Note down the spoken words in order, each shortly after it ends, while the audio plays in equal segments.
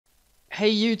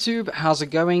Hey YouTube, how's it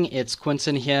going? It's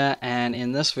Quentin here, and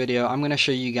in this video I'm going to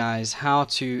show you guys how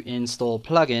to install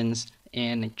plugins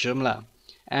in Joomla.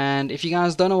 And if you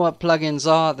guys don't know what plugins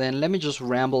are, then let me just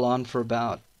ramble on for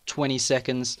about 20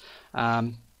 seconds.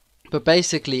 But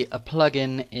basically a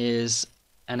plugin is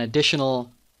an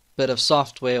additional bit of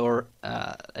software or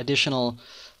additional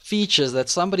features that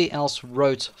somebody else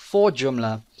wrote for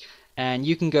Joomla, and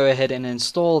you can go ahead and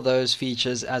install those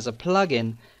features as a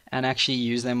plugin and actually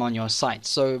use them on your site.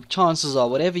 So chances are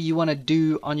whatever you want to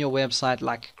do on your website,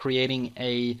 like creating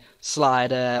a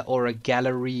slider or a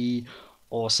gallery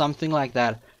or something like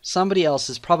that, somebody else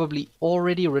has probably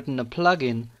already written a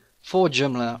plugin for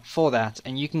Joomla for that,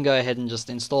 and you can go ahead and just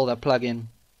install that plugin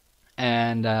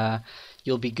and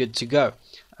you'll be good to go.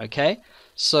 Okay,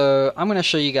 so I'm going to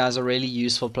show you guys a really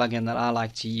useful plugin that I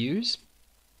like to use,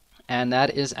 and that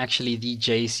is actually the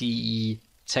JCE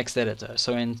text editor.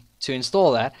 So to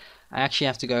install that, I actually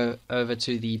have to go over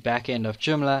to the back end of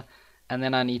Joomla, and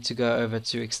then I need to go over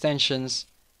to extensions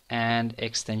and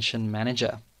extension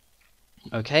manager.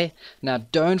 Okay, now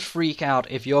don't freak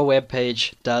out if your web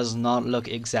page does not look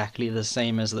exactly the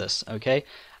same as this. Okay,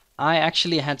 I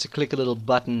actually had to click a little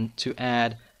button to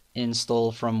add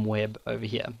install from web over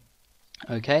here.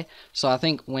 Okay, so I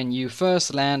think when you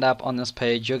first land up on this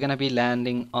page, you're going to be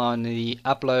landing on the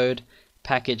upload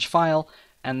package file,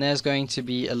 and there's going to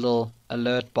be a little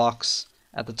alert box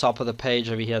at the top of the page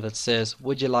over here that says,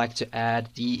 would you like to add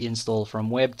the install from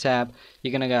web tab?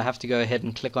 You're going to have to go ahead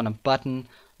and click on a button,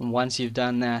 and once you've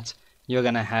done that, you're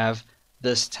going to have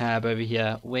this tab over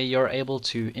here where you're able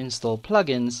to install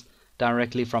plugins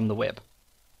directly from the web.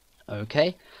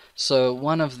 Okay, so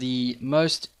one of the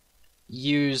most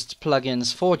used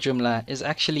plugins for Joomla is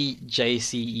actually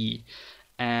JCE,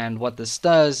 and what this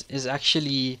does is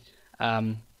actually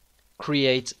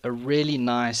create a really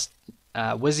nice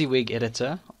WYSIWYG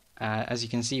editor. As you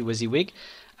can see, WYSIWYG,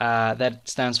 that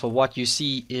stands for what you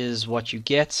see is what you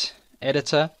get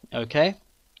editor. Okay,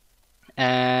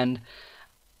 and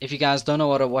if you guys don't know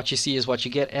what you see is what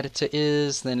you get editor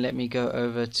is, then let me go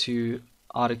over to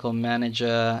article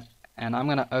manager, and I'm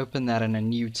going to open that in a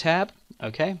new tab.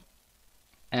 Okay,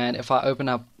 and if I open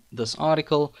up this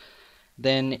article,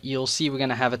 then you'll see we're going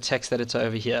to have a text editor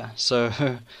over here.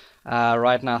 So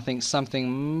right now I think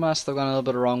something must have gone a little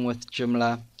bit wrong with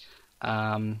Joomla,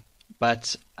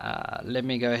 but let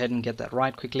me go ahead and get that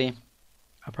right quickly.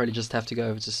 I'll probably just have to go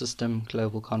over to system,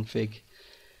 global config,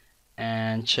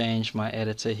 and change my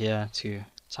editor here to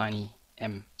tinymce.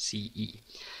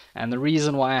 And the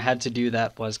reason why I had to do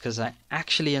that was because I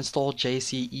actually installed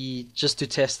JCE just to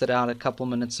test it out a couple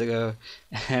minutes ago,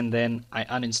 and then I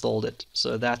uninstalled it.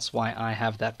 So that's why I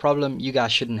have that problem. You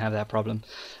guys shouldn't have that problem.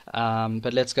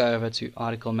 But let's go over to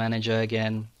article manager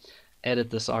again,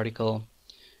 edit this article,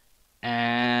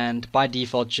 and by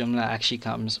default Joomla actually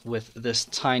comes with this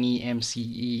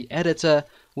tinymce editor,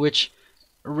 which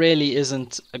really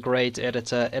isn't a great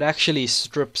editor. It actually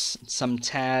strips some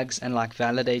tags and like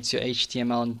validates your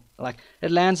HTML, and like it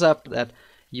lands up that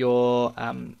your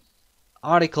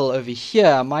article over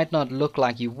here might not look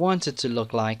like you want it to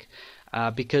look like,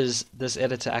 because this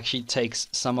editor actually takes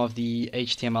some of the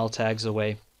HTML tags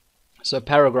away. So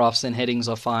paragraphs and headings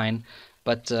are fine,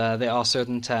 but there are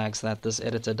certain tags that this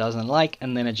editor doesn't like,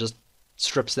 and then it just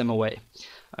strips them away.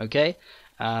 Okay,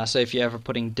 so if you're ever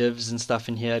putting divs and stuff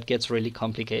in here, it gets really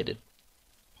complicated.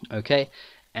 Okay,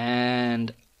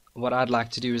 and what I'd like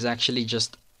to do is actually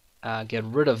just get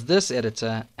rid of this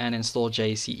editor and install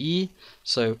JCE.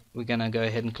 So we're going to go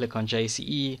ahead and click on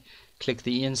JCE, click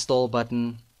the install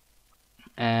button,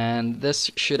 and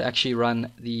this should actually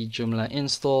run the Joomla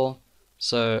install.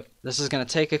 So this is going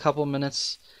to take a couple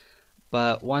minutes,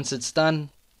 but once it's done,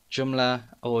 Joomla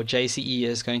or JCE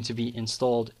is going to be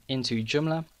installed into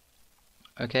Joomla.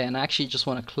 Okay, and I actually just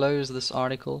want to close this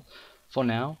article for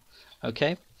now.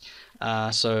 Okay,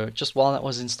 so just while that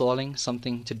was installing,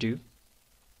 something to do.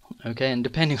 Okay, and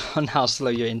depending on how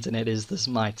slow your internet is, this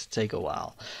might take a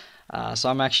while. So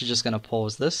I'm actually just going to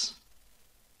pause this.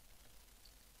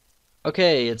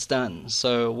 Okay, it's done.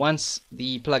 So once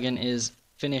the plugin is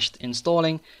finished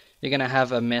installing, you're going to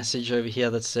have a message over here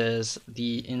that says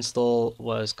the install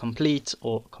was complete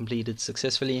or completed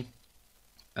successfully.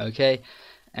 Okay,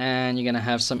 and you're going to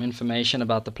have some information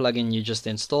about the plugin you just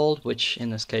installed, which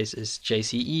in this case is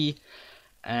JCE,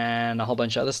 and a whole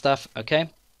bunch of other stuff. Okay,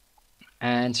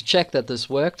 and to check that this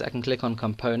worked, I can click on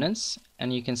components,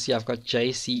 and you can see I've got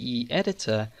JCE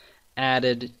editor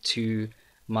added to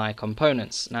my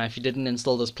components. Now if you didn't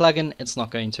install this plugin, it's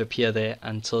not going to appear there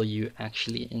until you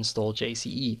actually install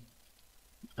JCE.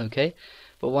 Okay,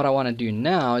 but what I want to do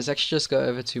now is actually just go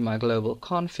over to my global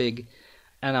config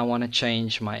and I want to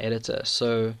change my editor.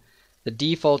 So the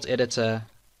default editor,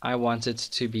 I want it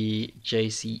to be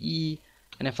JCE,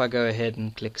 and if I go ahead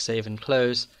and click save and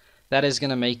close, that is going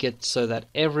to make it so that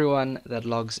everyone that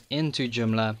logs into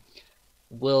Joomla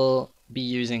will be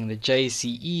using the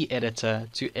JCE editor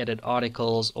to edit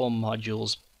articles or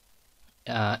modules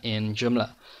in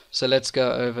Joomla. So let's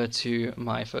go over to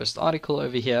my first article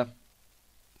over here,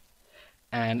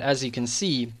 and as you can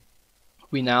see,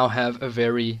 we now have a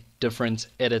very different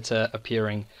editor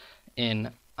appearing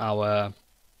in our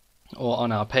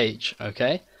on our page.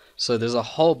 Okay, so there's a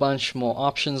whole bunch more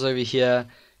options over here.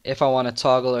 If I want to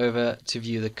toggle over to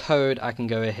view the code, I can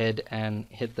go ahead and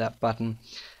hit that button,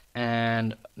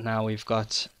 and now we've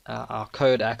got our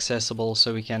code accessible,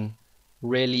 so we can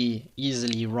really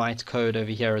easily write code over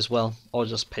here as well, or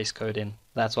just paste code in.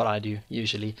 That's what I do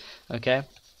usually. Okay,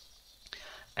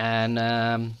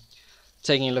 and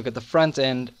taking a look at the front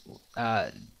end,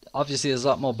 obviously there's a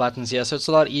lot more buttons here, so it's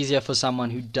a lot easier for someone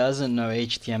who doesn't know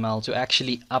HTML to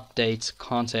actually update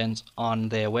content on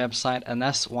their website, and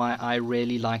that's why I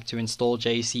really like to install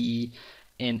JCE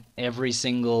in every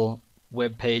single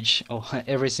web page or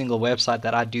every single website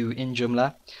that I do in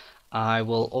Joomla. I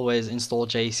will always install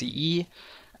JCE,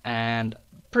 and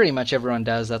pretty much everyone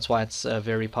does. That's why it's a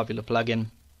very popular plugin.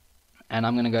 And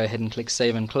I'm going to go ahead and click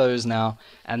save and close now,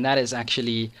 and that is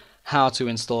actually how to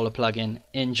install a plugin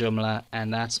in Joomla,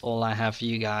 and that's all I have for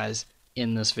you guys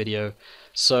in this video.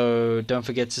 So don't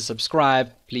forget to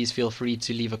subscribe. Please feel free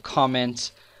to leave a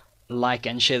comment, like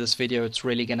and share this video. It's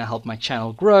really going to help my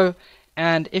channel grow.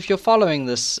 And if you're following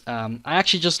this, I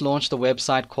actually just launched a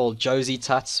website called Josie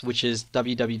Tuts, which is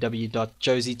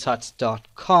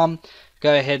www.josietuts.com.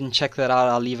 Go ahead and check that out.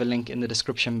 I'll leave a link in the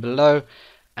description below,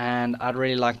 and I'd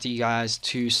really like you guys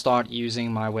to start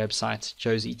using my website,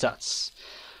 Josie Tuts.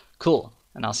 Cool,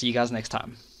 and I'll see you guys next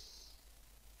time.